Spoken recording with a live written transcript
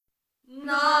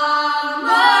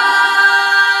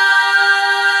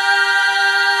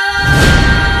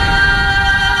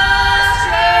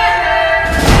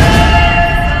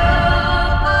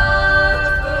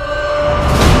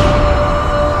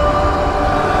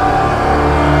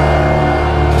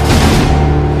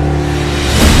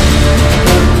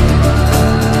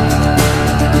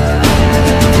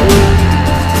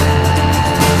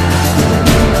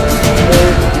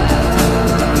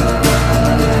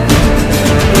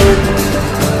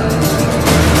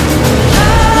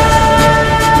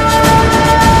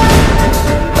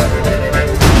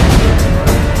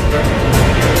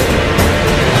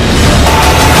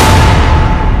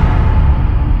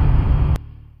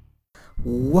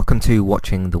welcome to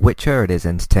watching The Witcher. It is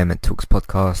Entertainment Talks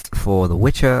podcast for The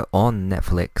Witcher on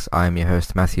Netflix. I'm your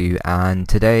host Matthew, and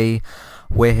today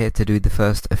we're here to do the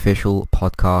first official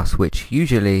podcast, which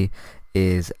usually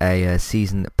is a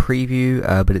season preview,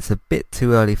 but it's a bit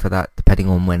too early for that depending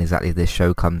on when exactly this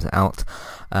show comes out.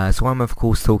 So I'm of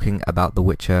course talking about The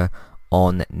Witcher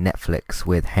on Netflix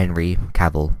with Henry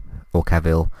Cavill,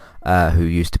 who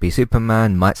used to be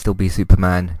Superman, might still be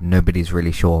Superman, nobody's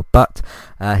really sure, but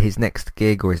his next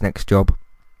gig or his next job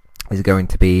is going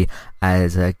to be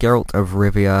as Geralt of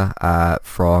Rivia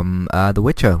from The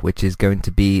Witcher, which is going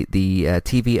to be the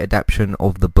TV adaptation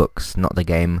of the books, not the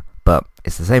game, but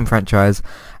it's the same franchise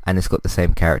and it's got the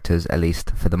same characters, at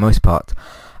least for the most part.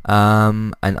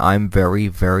 And I'm very,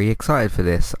 very excited for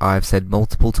this. I've said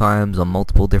multiple times on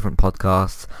multiple different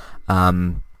podcasts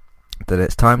that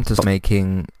it's time to start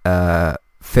making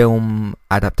film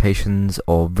adaptations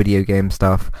of video game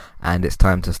stuff, and it's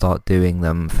time to start doing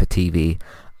them for TV.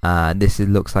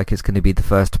 Looks like it's going to be the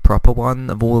first proper one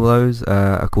of all those.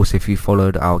 Of course, if you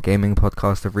followed our gaming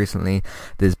podcast of recently,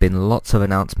 there's been lots of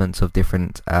announcements of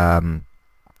different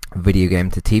video game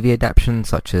to TV adaptations,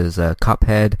 such as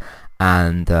Cuphead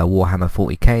and Warhammer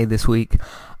 40k this week.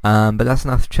 But that's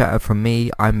enough chatter from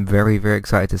me. I'm very, very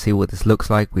excited to see what this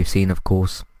looks like. We've seen, of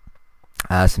course,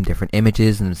 some different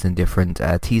images and some different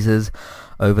teasers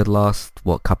over the last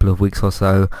couple of weeks or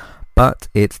so, but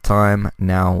it's time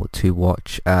now to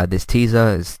watch this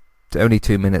teaser. It's only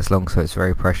 2 minutes long, so it's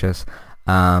very precious,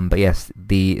 but yes,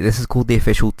 this is called the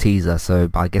official teaser, so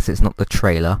I guess it's not the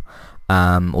trailer,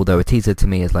 although a teaser to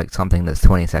me is like something that's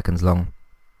 20 seconds long.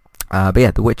 But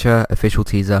yeah, The Witcher official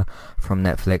teaser from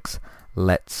Netflix.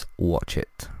 Let's watch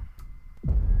it.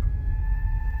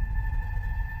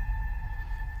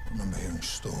 I remember hearing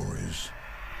stories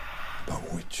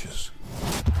about witches.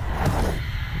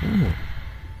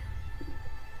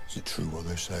 Is it true what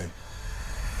they say?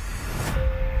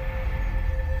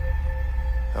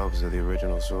 Elves are the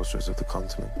original sorcerers of the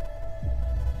continent.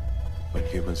 When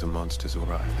humans and monsters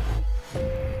arrived,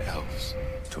 elves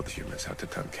taught humans how to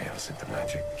turn chaos into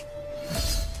magic.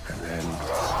 And then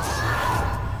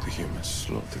the humans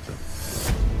slaughtered them.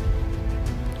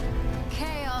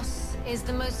 Chaos is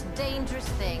the most dangerous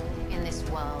thing in this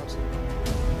world.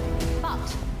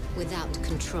 But without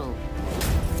control,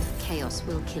 chaos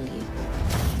will kill you.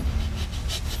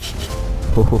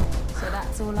 So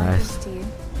that's all I Nice. give to you?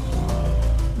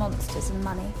 Monsters and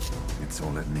money? It's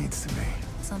all it needs to be.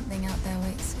 Something out there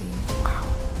waits for you.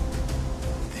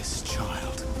 This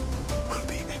child will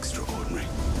be extraordinary.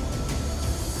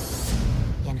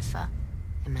 Yennefer,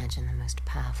 imagine the most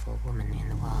powerful woman in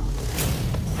the world.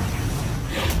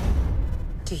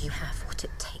 Do you have what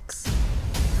it takes? I've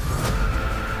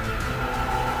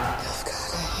got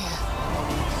her here.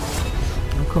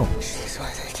 Oh, cool. She's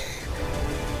why they came.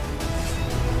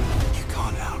 You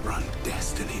can't outrun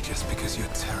destiny just because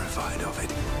you're terrified of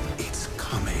it. It's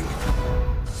coming.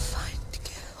 Find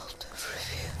Geralt of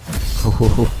Rivia.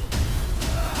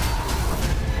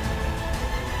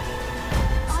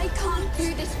 I can't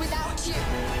do this without you.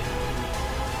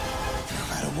 No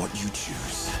matter what you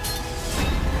choose,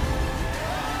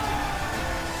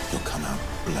 you'll come out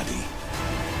bloody.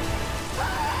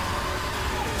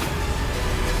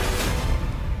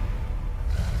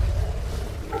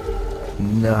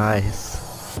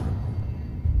 Nice.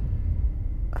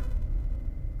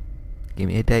 Give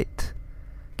me a date.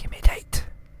 Give me a date.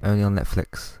 Only on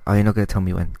Netflix. Oh, you're not going to tell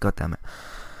me when. God damn it.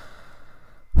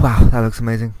 Wow, that looks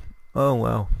amazing. Oh,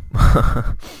 wow.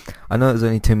 I know there's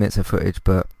only 2 minutes of footage,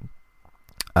 but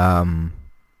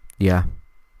yeah,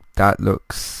 that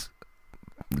looks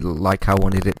like I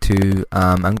wanted it to.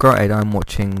 And granted, I'm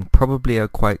watching probably a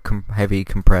quite heavy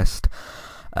compressed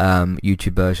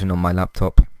YouTube version on my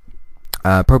laptop.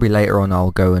 Probably later on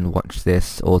I'll go and watch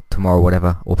this, or tomorrow,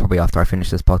 whatever, or probably after I finish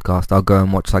this podcast I'll go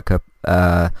and watch like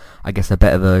I guess a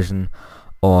better version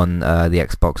on the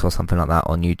Xbox or something like that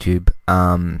on YouTube.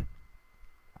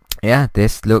 Yeah,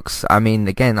 this looks, I mean,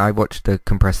 again, I watched the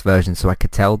compressed version so I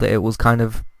could tell that it was kind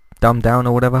of dumbed down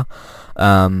or whatever,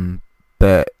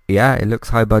 but yeah, it looks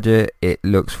high budget, it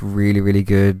looks really, really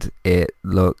good, it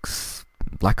looks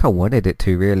like I wanted it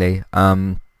to, really.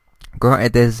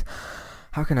 Granted, there's,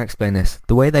 how can I explain this?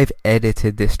 The way they've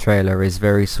edited this trailer is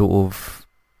very sort of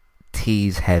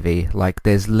tease heavy. Like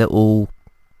there's little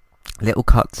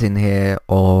cuts in here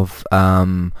of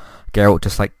Geralt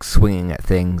just like swinging at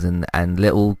things, and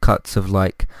little cuts of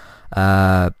like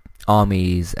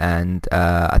armies, and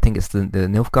I think it's the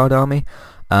Nilfgaard army,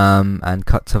 and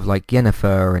cuts of like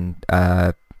Yennefer and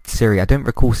Ciri. I don't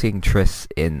recall seeing Triss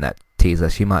in that teaser.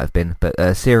 She might have been, but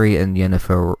Ciri and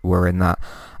Yennefer were in that.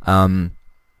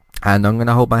 And I'm going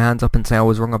to hold my hands up and say I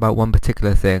was wrong about one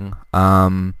particular thing,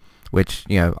 which,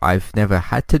 you know, I've never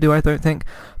had to do, I don't think.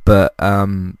 But I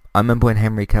remember when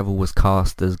Henry Cavill was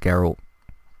cast as Geralt,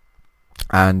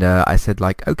 and I said,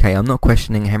 like, okay, I'm not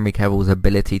questioning Henry Cavill's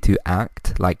ability to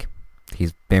act. Like,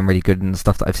 he's been really good in the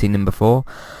stuff that I've seen him before,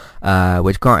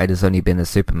 which granted has only been as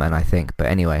Superman, I think. But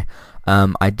anyway,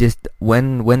 I just,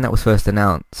 when that was first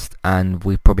announced, and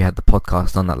we probably had the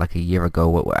podcast on that like a year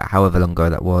ago, however long ago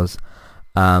that was,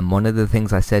 one of the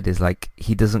things I said is, like,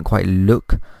 he doesn't quite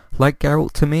look like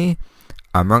Geralt to me.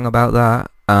 I'm wrong about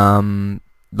that.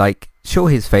 Like, sure,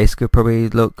 his face could probably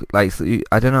look like,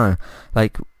 I don't know,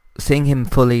 like, seeing him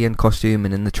fully in costume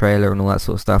and in the trailer and all that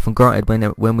sort of stuff. And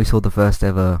granted, when we saw the first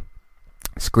ever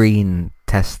screen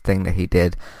test thing that he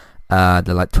did, the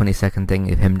like 20-second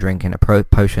thing of him drinking a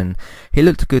potion, he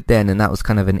looked good then, and that was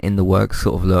kind of an in the works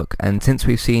sort of look. And since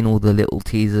we've seen all the little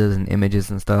teasers and images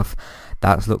and stuff,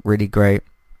 that's looked really great.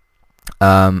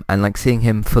 And like seeing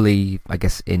him fully, I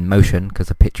guess, in motion, because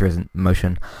a picture isn't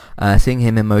motion, seeing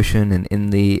him in motion and in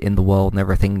the world and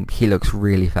everything, he looks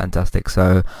really fantastic.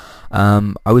 So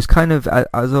I was kind of, as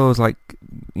I was like,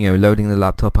 you know, loading the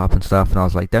laptop up and stuff, and I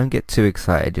was like, don't get too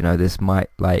excited, you know, this might,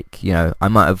 like, you know, I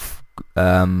might have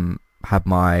had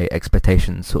my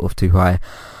expectations sort of too high.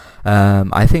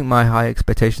 I think my high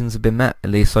expectations have been met, at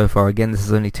least so far. Again, this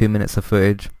is only 2 minutes of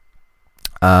footage,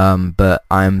 but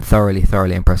I'm thoroughly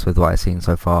impressed with what I've seen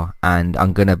so far, and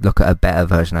I'm gonna look at a better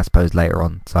version, I suppose, later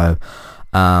on. So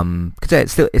because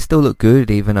it still looked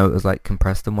good, even though it was like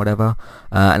compressed and whatever,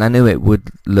 and I knew it would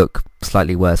look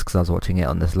slightly worse because I was watching it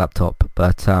on this laptop,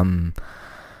 but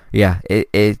yeah,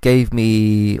 it gave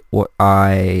me what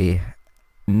I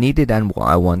needed and what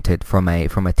I wanted from a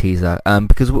teaser,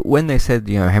 because when they said,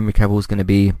 you know, Henry Cavill's going to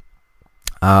be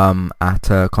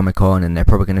at Comic-Con and they're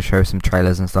probably going to show some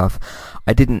trailers and stuff,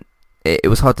 it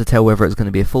was hard to tell whether it was going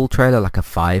to be a full trailer, like a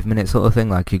 5-minute sort of thing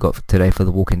like you got for today for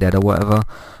The Walking Dead or whatever,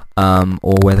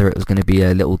 or whether it was going to be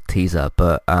a little teaser.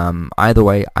 But either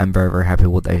way, I'm very happy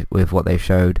with what they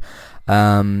showed,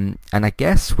 and I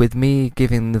guess with me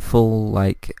giving the full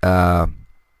like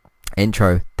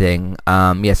intro thing,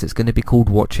 yes, it's going to be called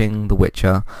Watching The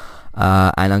Witcher,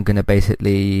 and I'm going to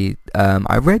basically,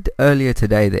 I read earlier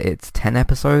today that it's 10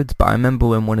 episodes, but I remember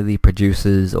when one of the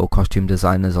producers or costume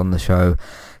designers on the show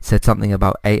said something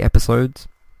about 8 episodes.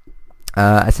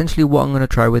 Essentially what I'm going to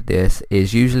try with this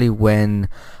is, usually when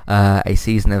a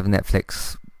season of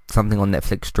something on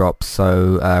Netflix drops,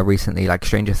 so recently like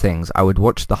Stranger Things, I would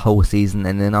watch the whole season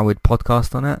and then I would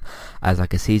podcast on it as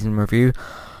like a season review.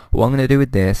 What I'm going to do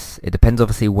with this, it depends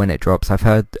obviously when it drops. I've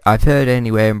heard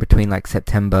anywhere in between like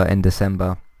September and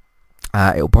December.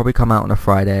 It'll probably come out on a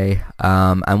Friday,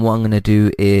 and what I'm going to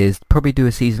do is probably do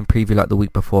a season preview like the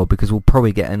week before, because we'll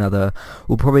probably get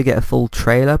a full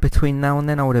trailer between now and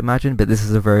then, I would imagine, but this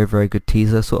is a very good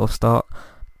teaser sort of start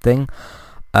thing.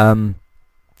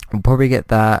 We'll probably get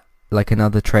that, like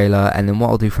another trailer, and then what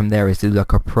I'll do from there is do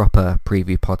like a proper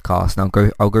preview podcast,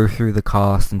 and I'll go through the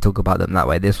cast and talk about them that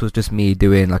way. This was just me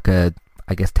doing like a,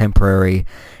 I guess, temporary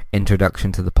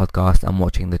introduction to the podcast and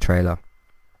watching the trailer.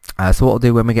 So what I'll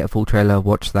do when we get a full trailer,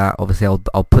 watch that. Obviously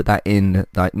I'll put that in,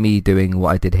 like me doing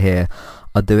what I did here.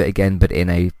 I'll do it again, but in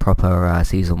a proper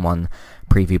season 1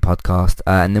 preview podcast.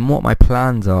 And then what my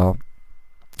plans are,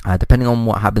 depending on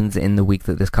what happens in the week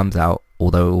that this comes out,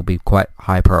 although it will be quite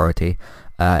high priority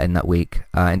in that week,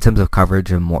 in terms of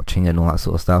coverage and watching and all that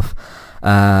sort of stuff,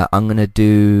 I'm going to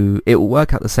do, it will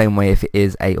work out the same way if it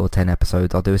is 8 or 10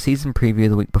 episodes. I'll do a season preview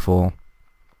the week before.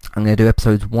 I'm going to do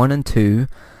episodes 1 and 2,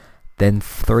 then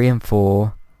 3 and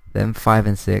 4, then 5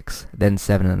 and 6, then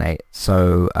 7 and 8.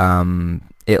 So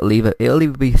it'll either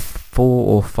be 4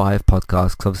 or 5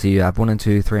 podcasts, because obviously you have 1 and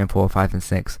 2, 3 and 4, 5 and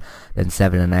 6, then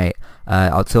 7 and 8.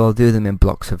 So I'll do them in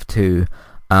blocks of 2,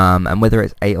 and whether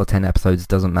it's 8 or 10 episodes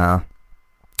doesn't matter.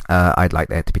 I'd like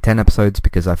there to be 10 episodes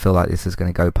because I feel like this is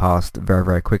going to go past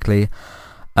very quickly.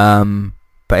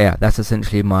 But yeah, that's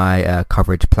essentially my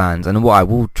coverage plans. And what I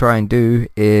will try and do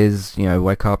is, you know,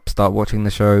 wake up, start watching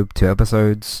the show, 2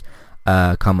 episodes,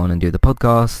 come on and do the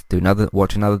podcast,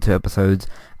 watch another 2 episodes,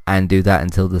 and do that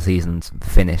until the season's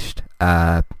finished,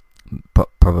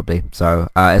 probably. So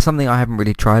it's something I haven't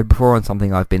really tried before, and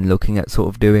something I've been looking at sort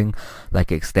of doing,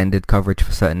 like extended coverage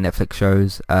for certain Netflix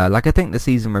shows. Like I think the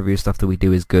season review stuff that we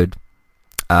do is good.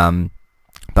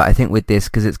 But I think with this,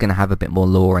 because it's going to have a bit more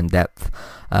lore and depth,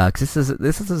 because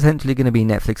this is essentially going to be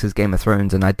Netflix's Game of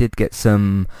Thrones, and I did get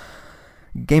some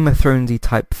Game of Thronesy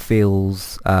type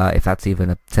feels, if that's even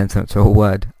a sentence or a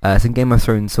word, some Game of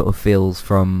Thrones sort of feels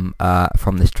from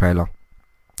this trailer.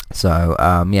 So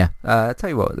yeah, I'll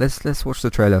tell you what, let's watch the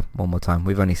trailer one more time.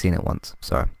 We've only seen it once,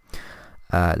 so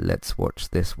Let's watch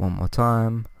this one more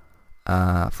time.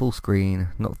 Full screen,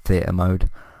 not theatre mode.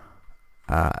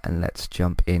 And let's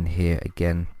jump in here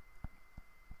again.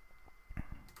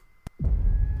 I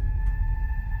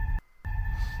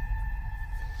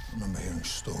remember hearing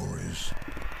stories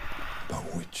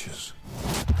about witches.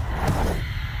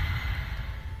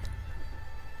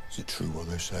 Is it true what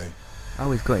they say?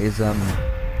 Oh, he's got his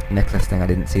necklace thing. I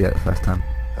didn't see that the first time.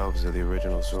 Elves are the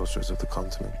original sorcerers of the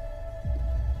continent.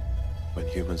 When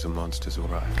humans and monsters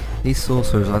arrived, These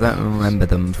sorcerers, I don't remember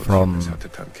them from humans had to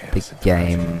turn the chaos into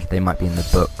game. magic. They might be in the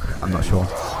book. I'm not sure.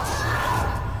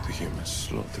 The humans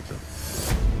slaughtered them.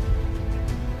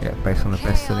 Yeah, based on the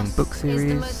best-selling Chaos book is the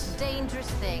series. most dangerous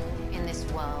thing in this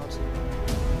world.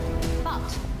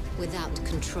 But without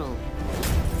control,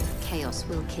 chaos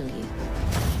will kill you.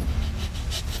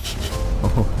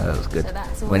 Oh, that was good. So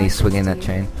that's all When he's I swinging can that do.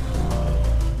 chain.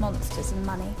 Monsters and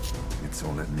money. It's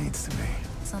all it needs to be.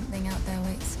 Something out there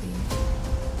waits for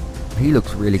you. He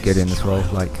looks really good in this role.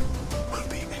 Like, Will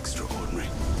be extraordinary.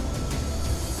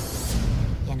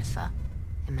 Yennefer,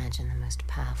 imagine the most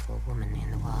powerful woman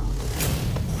in the world.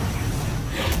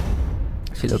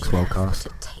 she looks well cast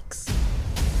It takes.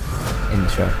 in the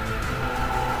show.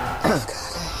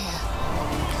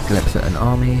 Glimpse at an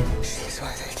army. She's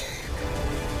why they came.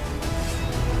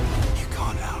 You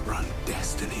can't outrun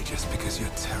destiny just because you're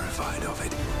terrified of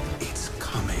it. It's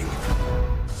coming.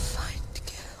 Fight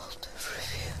Geralt of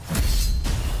Rivia.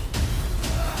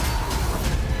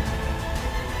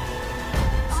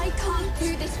 I can't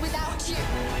do this without you.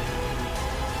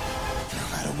 No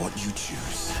matter what you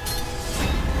choose,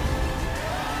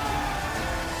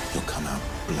 you'll come out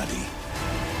bloody.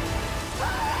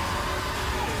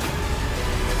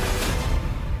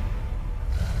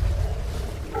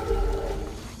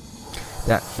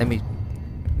 That, let me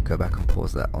go back and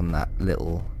pause that on that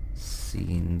little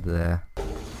scene there.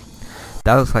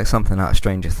 That looks like something out of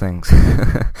Stranger Things.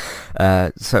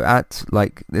 So at,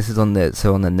 like, this is on the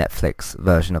Netflix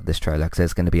version of this trailer, because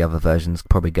there's going to be other versions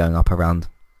probably going up around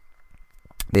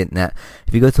the internet.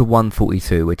 If you go to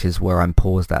 142, which is where I'm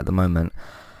paused at the moment,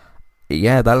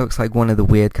 yeah, that looks like one of the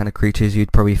weird kind of creatures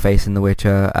you'd probably face in The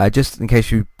Witcher. Just in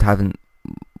case you haven't,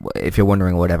 if you're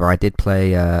wondering or whatever, I did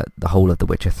play the whole of The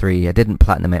Witcher 3. I didn't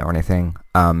platinum it or anything.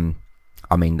 I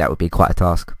mean, that would be quite a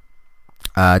task.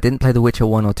 I didn't play The Witcher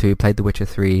 1 or 2, played The Witcher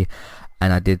 3,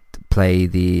 and I did play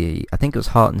I think it was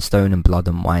Heart and Stone and Blood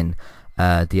and Wine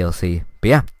DLC. But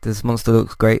yeah, this monster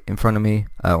looks great in front of me,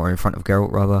 or in front of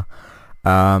Geralt rather.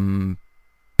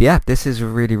 But yeah, this is a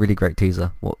really, really great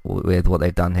teaser with what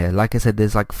they've done here. Like I said,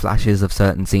 there's like flashes of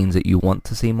certain scenes that you want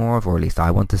to see more of, or at least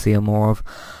I want to see more of.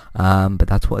 But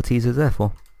that's what a teaser's there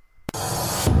for.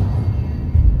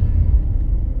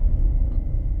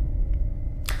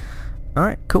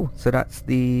 Alright, cool. So that's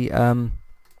the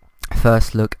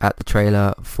first look at the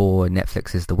trailer for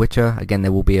Netflix's The Witcher. Again,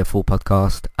 there will be a full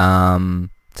podcast.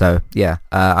 So yeah,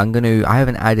 I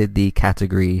haven't added the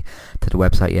category to the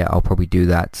website yet. I'll probably do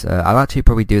that. I'll actually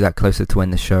probably do that closer to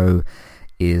when the show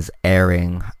is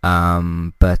airing.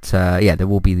 But yeah, there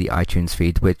will be the iTunes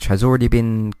feed, which has already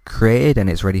been created and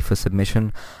it's ready for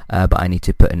submission. But I need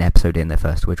to put an episode in there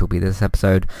first, which will be this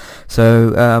episode.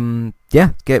 So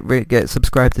yeah, get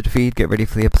subscribed to the feed, get ready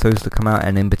for the episodes to come out,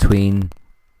 and in between,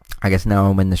 I guess now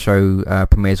and when the show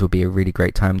premieres will be a really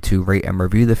great time to rate and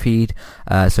review the feed.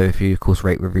 So if you, of course,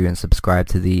 rate, review and subscribe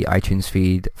to the iTunes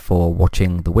feed for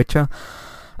watching The Witcher,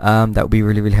 that would be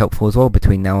really, really helpful as well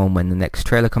between now and when the next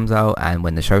trailer comes out and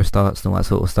when the show starts and all that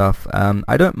sort of stuff.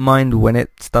 I don't mind when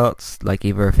it starts, like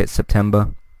either if it's September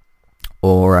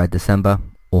or December,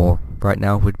 or right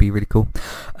now would be really cool.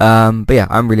 But yeah,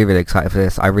 I'm really, really excited for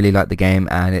this. I really like the game,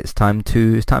 and it's time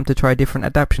to try different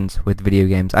adaptations with video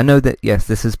games. I know that yes,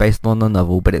 this is based on a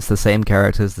novel, but it's the same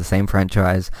characters, the same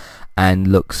franchise,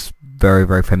 and looks very,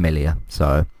 very familiar.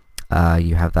 So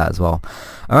you have that as well.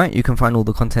 Alright, you can find all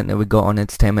the content that we got on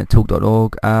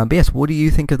entertainmenttalk.org. But yes, what do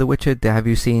you think of The Witcher? Have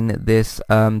you seen this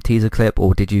teaser clip,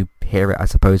 or did you hear it, I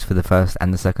suppose, for the first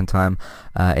and the second time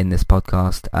in this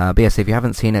podcast? But yes, if you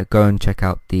haven't seen it, go and check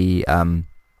out the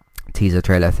teaser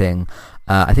trailer thing.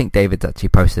 I think David's actually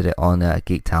posted it on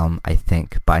Geektown, I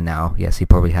think, by now. Yes, he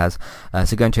probably has.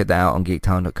 So go and check that out on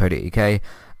geektown.co.uk.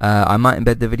 I might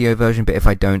embed the video version, but if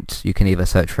I don't, you can either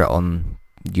search for it on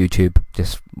YouTube,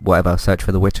 just whatever, search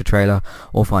for The Witcher trailer,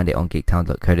 or find it on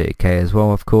geektown.co.uk as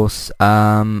well, of course.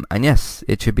 And yes,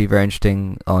 it should be very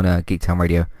interesting on Geektown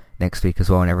Radio next week as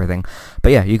well and everything.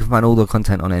 But yeah, you can find all the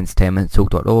content on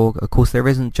entertainmenttalk.org. Of course, there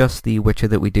isn't just The Witcher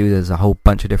that we do. There's a whole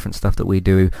bunch of different stuff that we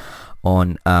do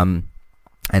on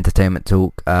Entertainment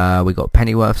Talk. We got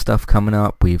Pennyworth stuff coming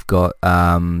up. We've got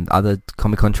other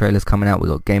Comic-Con trailers coming out. We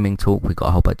got Gaming Talk. We got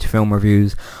a whole bunch of film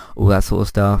reviews, all that sort of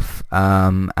stuff.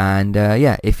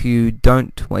 Yeah, if you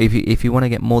want to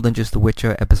get more than just the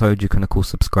Witcher episode, you can of course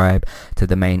subscribe to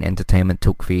the main Entertainment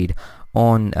Talk feed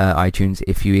on iTunes.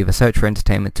 If you either search for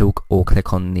Entertainment Talk or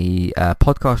click on the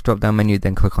podcast drop down menu,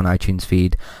 then click on iTunes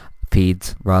feeds,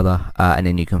 and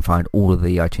then you can find all of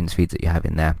the iTunes feeds that you have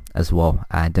in there as well.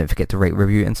 And don't forget to rate,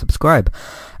 review and subscribe.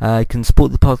 You can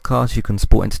support the podcast. You can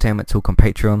support Entertainment Talk on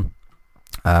Patreon.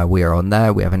 We are on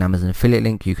there. We have an Amazon affiliate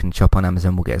link. You can shop on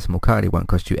Amazon. We'll get a small cut. It won't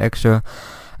cost you extra.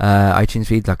 iTunes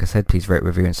feed, like I said, please rate,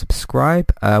 review and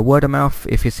subscribe. Word of mouth,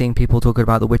 if you're seeing people talking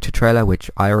about the Witcher trailer, which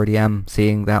I already am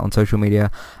seeing that on social media,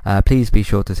 please be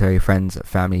sure to tell your friends,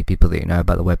 family, people that you know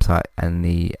about the website and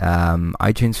the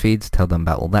iTunes feeds. Tell them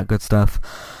about all that good stuff.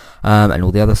 And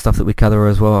all the other stuff that we cover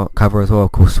as well.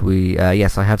 Of course,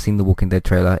 yes, I have seen the Walking Dead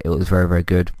trailer. It was very, very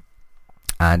good.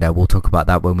 And we'll talk about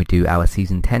that when we do our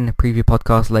Season 10 preview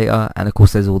podcast later. And of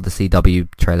course there's all the CW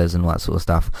trailers and all that sort of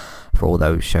stuff for all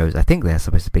those shows. I think they're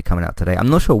supposed to be coming out today. I'm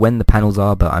not sure when the panels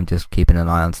are, but I'm just keeping an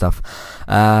eye on stuff.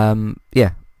 Facebook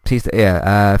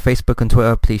and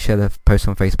Twitter, please share the posts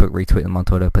on Facebook, retweet them on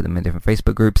Twitter, put them in different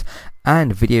Facebook groups.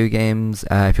 And video games,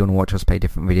 if you want to watch us play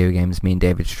different video games, me and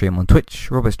David stream on Twitch,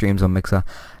 Robert streams on Mixer.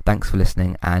 Thanks for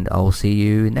listening, and I'll see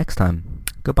you next time.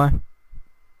 Goodbye.